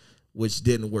him, which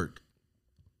didn't work.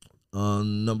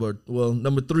 Number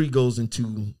 3 goes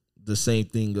into the same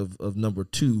thing of number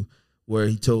 2, where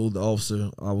he told the officer,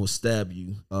 "I will stab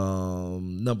you."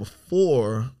 Number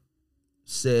 4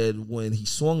 said when he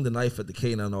swung the knife at the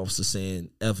canine officer,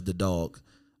 saying "F the dog."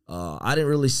 I didn't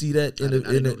really see that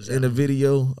in the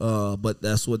video, but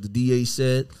that's what the DA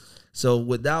said. So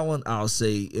with that one, I'll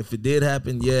say if it did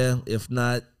happen, yeah. If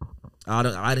not,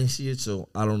 I didn't see it, so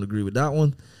I don't agree with that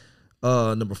one.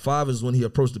 Number 5 is when he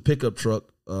approached the pickup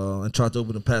truck and tried to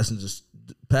open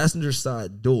the passenger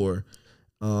side door.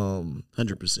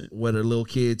 100%. Where the little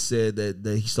kid said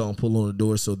that he saw him pull on the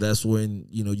door, so that's when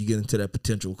you get into that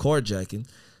potential carjacking.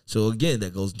 So again,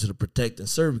 that goes into the protect and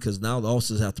serve, because now the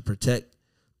officers have to protect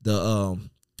the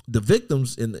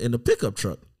victims in the pickup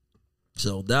truck.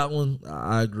 So that one,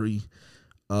 I agree.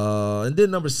 And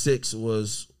then number 6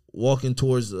 was walking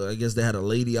towards. I guess they had a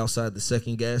lady outside the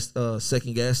second gas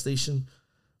station.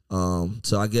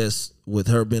 So I guess with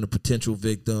her being a potential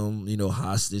victim,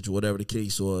 hostage, whatever the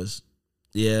case was,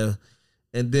 yeah.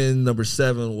 And then number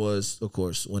 7 was, of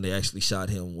course, when they actually shot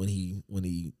him when he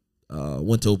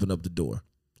went to open up the door.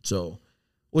 So,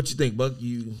 what you think, Buck?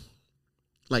 You,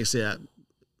 like I said,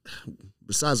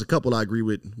 besides a couple, I agree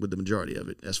with the majority of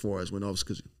it as far as when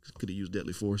officers could have used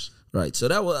deadly force. Right. So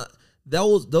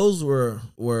those were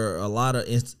a lot of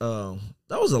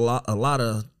a lot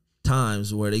of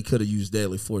times where they could have used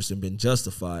deadly force and been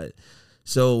justified.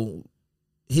 So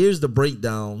here's the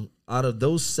breakdown. Out of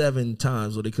those 7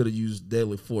 times where they could have used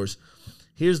deadly force,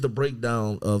 here's the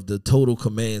breakdown of the total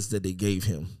commands that they gave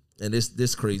him. And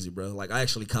this crazy, bro. Like, I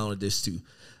actually counted this too.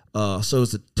 So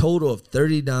it's a total of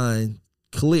 39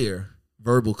 clear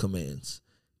verbal commands.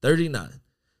 39.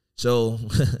 So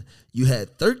you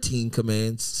had 13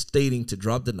 commands stating to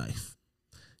drop the knife.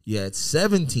 You had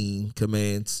 17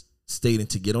 commands stating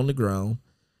to get on the ground.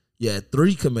 You had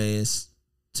 3 commands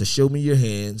to show me your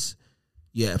hands.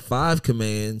 You had 5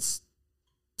 commands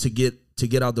to get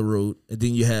out the road, and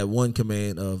then you had 1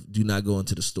 command of do not go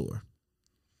into the store.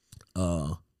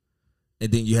 And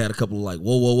then you had a couple of like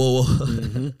whoa.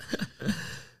 Mm-hmm.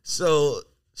 So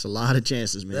it's a lot of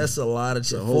chances, man. That's a lot of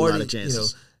chances. A whole lot of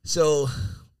chances. So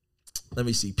let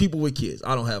me see. People with kids.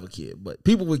 I don't have a kid, but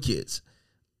people with kids.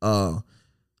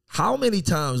 How many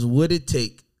times would it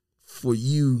take for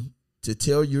you to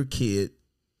tell your kid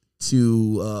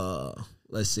to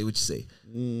let's see what you say.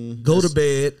 Go to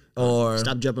bed, or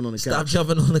stop jumping on the couch. Stop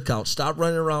jumping on the couch. Stop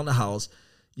running around the house.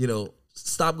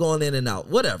 Stop going in and out.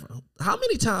 Whatever. How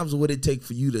many times would it take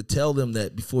for you to tell them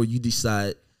that before you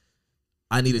decide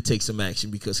I need to take some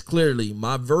action? Because clearly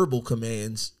my verbal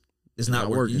commands is not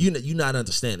working. You're not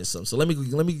understanding something. So let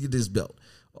me get this belt.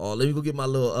 Or let me go get my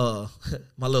little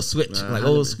switch, like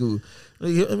old school.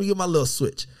 Let me get my little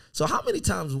switch. So how many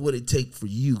times would it take for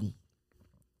you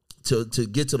to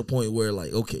get to the point where,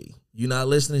 like, okay, you're not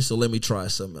listening, so let me try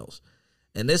something else?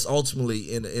 And that's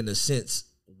ultimately, in a sense,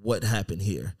 what happened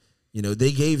here.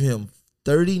 They gave him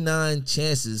 39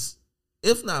 chances,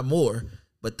 if not more,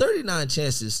 but 39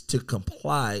 chances to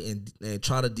comply and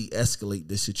try to de-escalate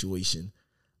this situation.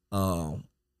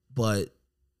 But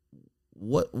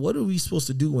what are we supposed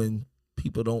to do when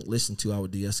people don't listen to our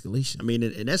de-escalation? I mean,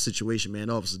 in that situation, man,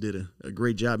 officers did a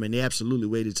great job, man. They absolutely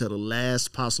waited till the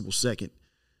last possible second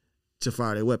to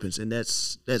fire their weapons, and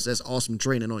that's awesome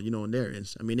training on their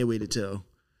ends. I mean, they waited till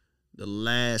the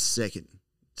last second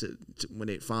to when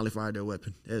they finally fired their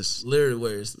weapon. That's literally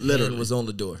where his hand was on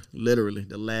the door. Literally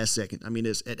the last second. I mean,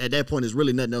 it's at that point, there's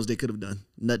really nothing else they could have done.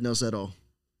 Nothing else at all.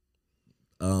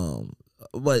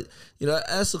 But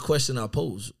that's a question I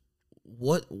pose.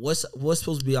 What's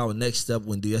supposed to be our next step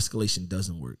when de-escalation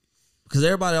doesn't work? Because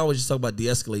everybody always just talk about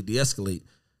de-escalate,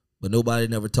 but nobody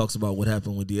never talks about what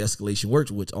happened when de-escalation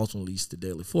works, which ultimately leads to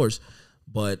deadly force.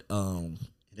 But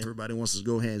everybody wants to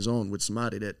go hands-on with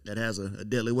somebody that has a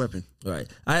deadly weapon. Right.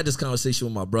 I had this conversation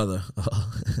with my brother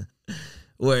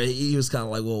where he was kind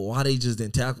of like, well, why they just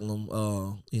didn't tackle him,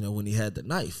 when he had the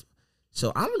knife?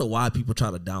 So I don't know why people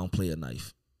try to downplay a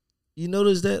knife. You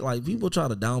notice that? Like, people try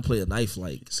to downplay a knife.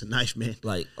 Like, it's a knife, man.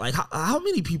 Like how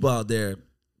many people out there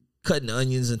cutting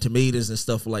onions and tomatoes and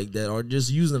stuff like that, or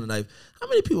just using a knife? How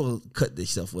many people cut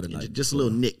themselves with a knife? Just a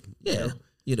little nick. Yeah.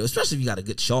 You know, especially if you got a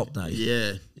good sharp knife.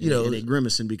 Yeah. You know, and they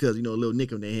grimacing because, you know, a little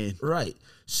nick on their hand. Right.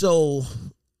 So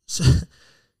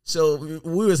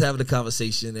we was having a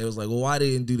conversation. It was like, well, why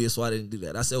they didn't do this? Why they didn't do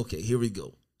that? I said, okay, here we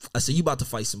go. I said, you about to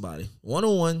fight somebody.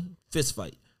 1-on-1, fist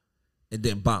fight. And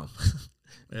then bomb.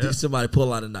 Yeah. Somebody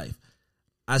pull out a knife.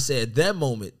 I said, at that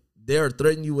moment, they're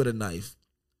threatening you with a knife.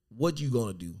 What you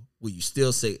going to do? Will you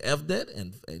still say F that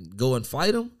and go and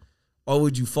fight them? Or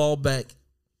would you fall back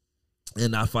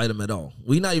and not fight them at all?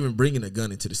 We're not even bringing a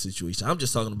gun into the situation. I'm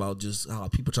just talking about just how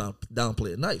people trying to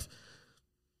downplay a knife.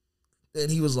 And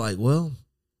he was like, well,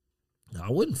 I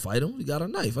wouldn't fight him. We got a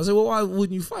knife. I said, well, why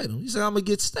wouldn't you fight him? He said, I'm going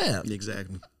to get stabbed.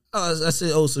 Exactly. I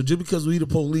said, oh, so just because we the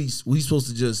police, we supposed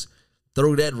to just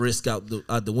throw that risk out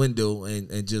the window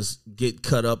and just get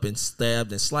cut up and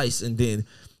stabbed and sliced. And then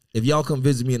if y'all come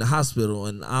visit me in the hospital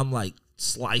and I'm like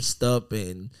sliced up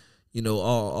and, you know,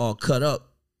 all cut up,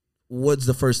 what's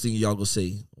the first thing y'all gonna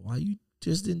say? Why you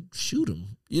just didn't shoot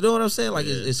him? You know what I'm saying? Like,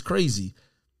 it's crazy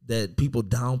that people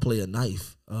downplay a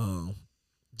knife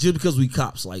just because we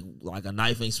cops. Like a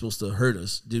knife ain't supposed to hurt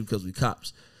us just because we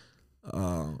cops.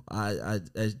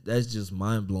 That's just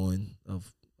mind blowing of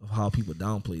how people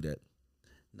downplay that.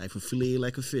 Knife will fillet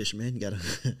like a fish, man. You gotta.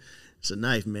 It's a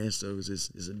knife, man. So it's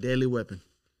a deadly weapon.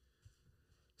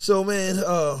 So, man,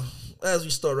 as we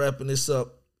start wrapping this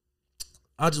up,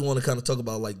 I just want to kind of talk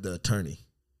about like the attorney,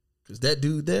 because that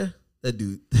dude there, that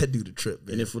dude the trip,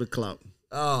 man. And then for the clout.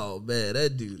 Oh man,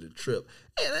 that dude the trip.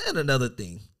 And another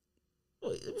thing,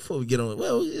 before we get on,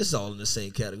 well, it's all in the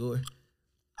same category.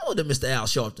 I wonder if Mr. Al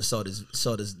Sharpton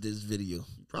saw this video.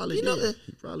 He probably did.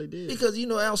 He probably did. Because, you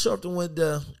know, Al Sharpton went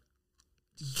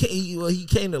he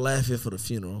came to Lafayette for the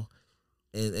funeral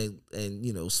and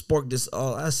you know, sparked this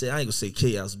all. I ain't gonna say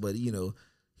chaos, but you know,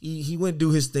 he went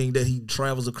do his thing that he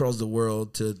travels across the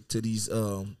world to these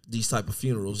type of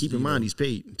funerals. Keep in mind he's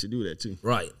paid to do that too.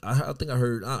 Right. I think I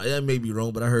heard, I may be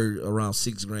wrong, but I heard around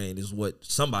 $6,000 is what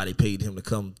somebody paid him to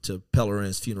come to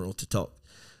Pellerin's funeral to talk.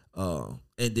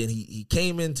 And then he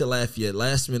came into Lafayette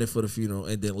last minute for the funeral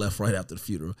and then left right after the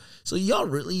funeral. So y'all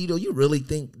really, you know, you really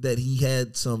think that he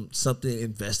had something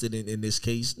invested in this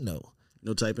case? No.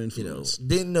 No type of influence.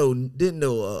 You know, didn't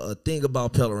know a thing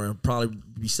about Pellerin, probably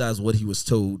besides what he was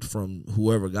told from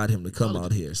whoever got him to come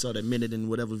out here. Saw that minute in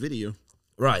whatever video.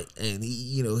 Right. And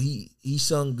he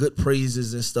sung good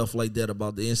praises and stuff like that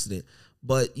about the incident.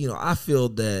 But, you know, I feel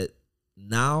that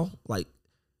now, like,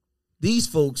 these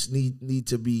folks need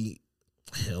to be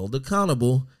held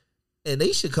accountable, and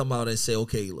they should come out and say,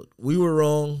 okay, look, we were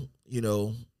wrong. You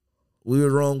know, we were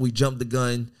wrong. We jumped the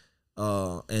gun.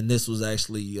 And this was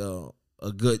actually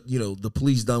a good, you know, the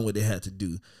police done what they had to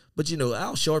do. But, you know,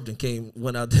 Al Sharpton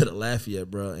went out there to Lafayette,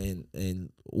 bro,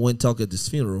 and went talk at this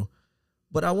funeral.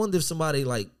 But I wonder if somebody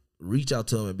like reach out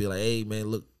to him and be like, hey, man,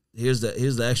 look, here's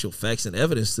the actual facts and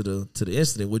evidence to the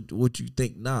incident. What you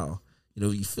think now? You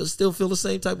know, you still feel the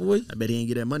same type of way? I bet he ain't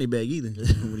get that money back either.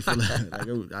 When he feel like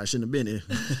oh, I shouldn't have been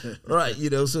there. Right, you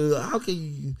know, so how can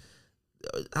you,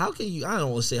 I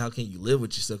don't want to say how can you live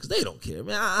with yourself, because they don't care,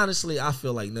 man. Honestly, I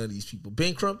feel like none of these people,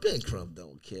 Ben Crump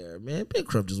don't care, man. Ben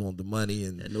Crump just want the money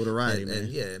and notoriety,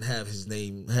 man. And have his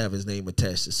name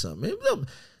attached to something. Man, them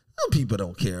people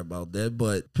don't care about that.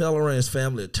 But Pellerin's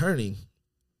family attorney,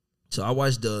 so I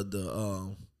watched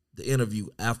the interview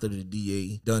after the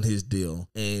DA done his deal,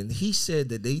 and he said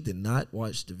that they did not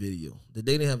watch the video, that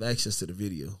they didn't have access to the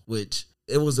video, which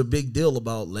it was a big deal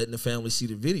about letting the family see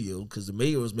the video because the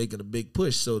mayor was making a big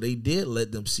push. So they did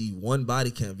let them see one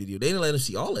body cam video. They didn't let them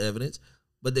see all the evidence,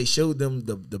 but they showed them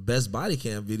the best body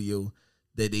cam video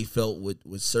that they felt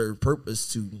would serve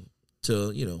purpose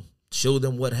to you know, show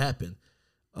them what happened.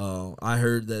 I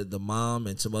heard that the mom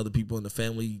and some other people in the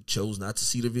family chose not to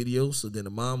see the video. So then the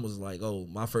mom was like, oh,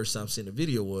 my first time seeing the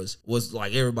video was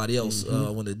like everybody else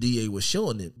when the DA was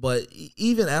showing it. But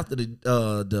even after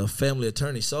the family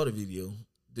attorney saw the video,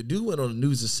 the dude went on the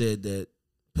news and said that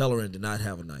Pellerin did not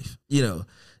have a knife. You know,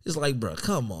 it's like, bro,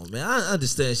 come on, man. I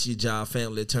understand it's your job,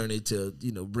 family attorney, to,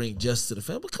 you know, bring justice to the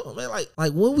family. But come on, man.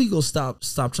 Like when we go stop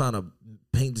trying to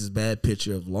paint this bad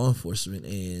picture of law enforcement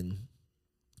and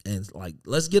like,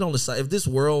 let's get on the side. If this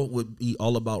world would be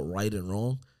all about right and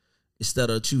wrong, instead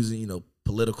of choosing, you know,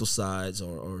 political sides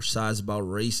or sides about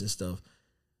race and stuff,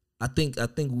 I think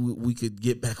we could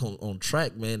get back on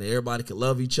track, man. And everybody could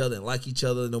love each other and like each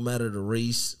other, no matter the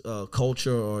race,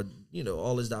 culture, or, you know,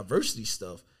 all this diversity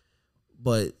stuff.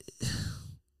 But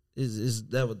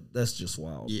that's just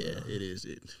wild. Yeah, bro. It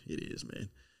is, man.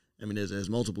 I mean, there's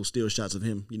multiple still shots of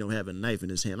him, you know, having a knife in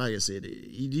his hand. Like I said,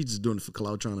 he's just doing it for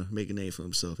clout, trying to make a name for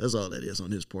himself. That's all that is on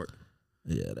his part.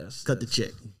 Yeah, cut the check.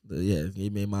 Yeah,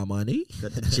 give me my money.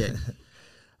 Cut the check.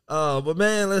 But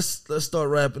man, let's start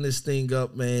wrapping this thing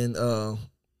up, man.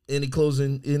 Any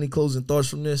closing thoughts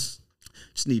from this?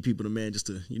 Just need people to, man, just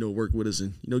to, work with us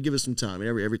and, give us some time.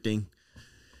 Everything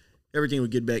will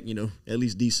get back, at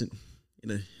least decent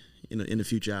in the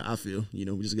future. I feel, we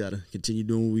just gotta continue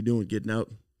doing what we're doing, getting out,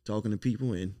 talking to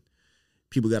people, and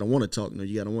people gotta want to talk.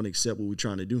 You gotta want to accept what we're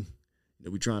trying to do.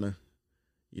 We're trying to,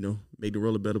 make the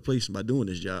world a better place by doing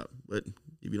this job. But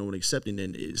if you don't want to accept it,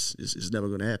 then it's never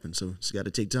going to happen. So it's got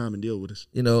to take time and deal with us.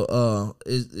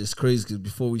 It's crazy because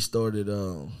before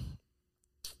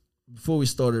we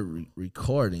started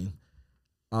recording,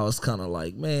 I was kind of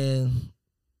like, man,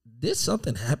 did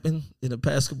something happen in the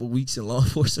past couple of weeks in law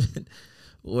enforcement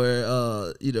where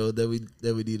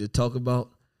that we need to talk about?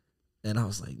 And I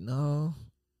was like, no,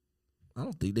 I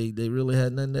don't think they really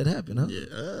had nothing that happened, huh?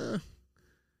 Yeah,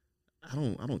 I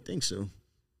don't think so.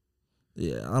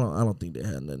 Yeah, I don't think they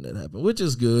had nothing that happened, which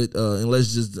is good. And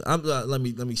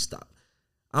let me stop.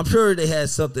 I'm sure they had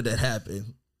something that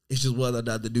happened. It's just whether or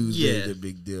not the news made it a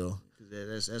big deal.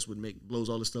 That's what blows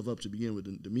all this stuff up to begin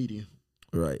with, the media.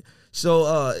 Right.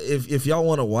 So if y'all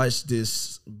want to watch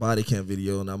this body cam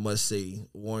video, and I must say,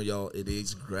 warn y'all, it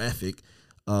is graphic.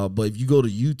 But if you go to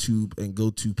YouTube and go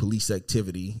to Police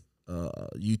Activity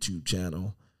YouTube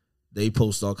channel, they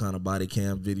post all kind of body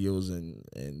cam videos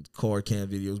and car cam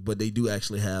videos, but they do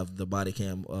actually have the body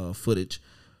cam footage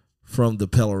from the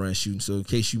Pellerin shooting. So in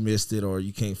case you missed it or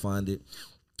you can't find it,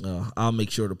 I'll make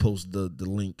sure to post the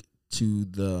link to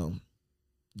the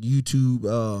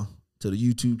YouTube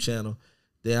channel.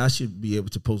 Then I should be able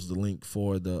to post the link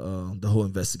for the whole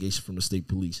investigation from the state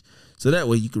police. So that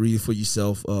way you can read it for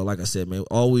yourself. Like I said, man,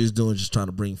 all we're doing is just trying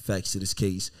to bring facts to this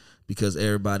case because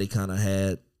everybody kind of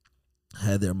had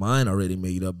their mind already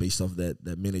made up based off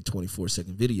that minute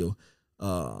 24-second video.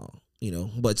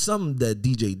 But something that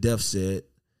DJ Def said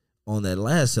on that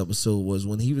last episode was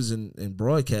when he was in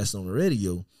broadcast on the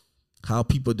radio, how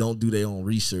people don't do their own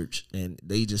research and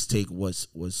they just take what's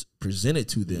presented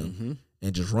to them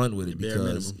and just run with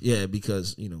it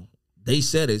because they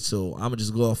said it, so I'm gonna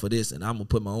just go off of this and I'm gonna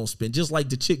put my own spin, just like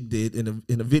the chick did in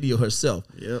the video herself.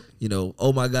 Yep.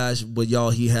 Oh my gosh, but y'all,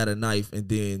 he had a knife, and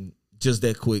then just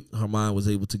that quick, her mind was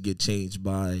able to get changed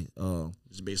by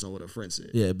just based on what her friend said.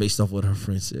 Yeah, based off what her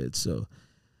friend said. So,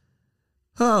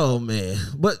 oh man,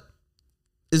 but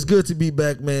it's good to be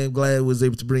back, man. Glad I was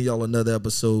able to bring y'all another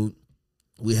episode.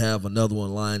 We have another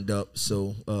one lined up.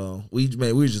 So we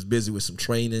were just busy with some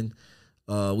training.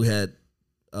 We had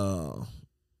a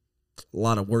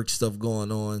lot of work stuff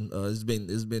going on. It's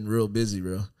been real busy,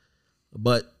 real.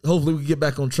 But hopefully we can get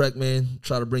back on track, man.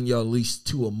 Try to bring y'all at least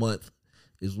 2 a month.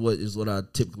 Is what I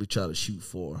typically try to shoot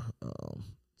for.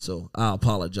 So I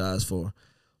apologize for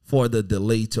the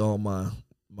delay to all my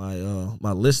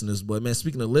listeners. But man,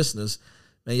 speaking of listeners,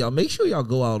 man, y'all make sure y'all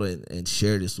go out and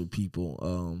share this with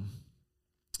people.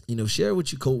 Share it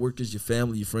with your coworkers, your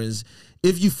family, your friends.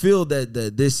 If you feel that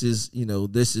this is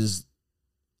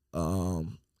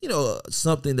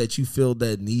something that you feel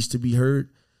that needs to be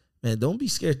heard, man, don't be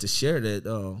scared to share that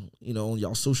on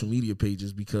y'all social media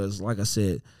pages because, like I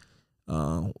said,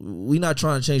 we're not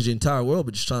trying to change the entire world,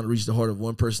 but just trying to reach the heart of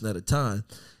one person at a time.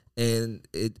 And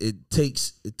it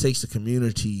takes a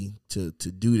community to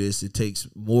do this. It takes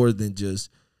more than just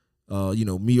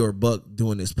me or Buck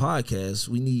doing this podcast.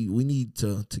 We need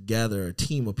to gather a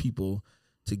team of people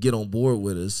to get on board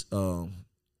with us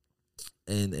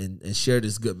and share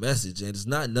this good message. And it's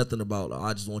not nothing about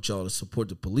I just want y'all to support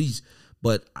the police,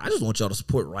 but I just want y'all to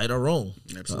support right or wrong.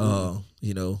 Absolutely.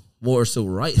 More so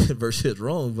right versus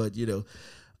wrong. But,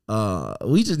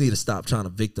 we just need to stop trying to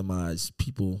victimize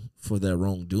people for their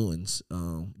wrongdoings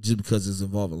just because it's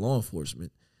involving law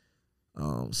enforcement.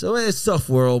 So it's a tough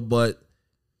world, but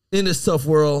in this tough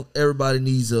world, everybody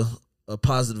needs a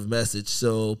positive message.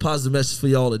 So positive message for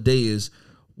y'all today is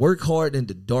work hard in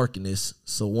the darkness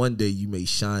so one day you may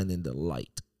shine in the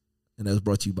light. And that's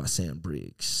brought to you by Sam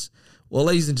Briggs. Well,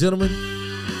 ladies and gentlemen,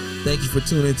 thank you for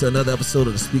tuning in to another episode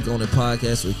of the Speak On It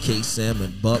podcast with K, Sam,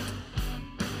 and Buck.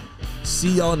 See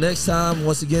y'all next time.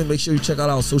 Once again, make sure you check out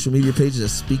our social media pages at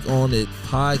Speak On It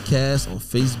podcast on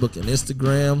Facebook and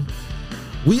Instagram.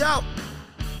 We out.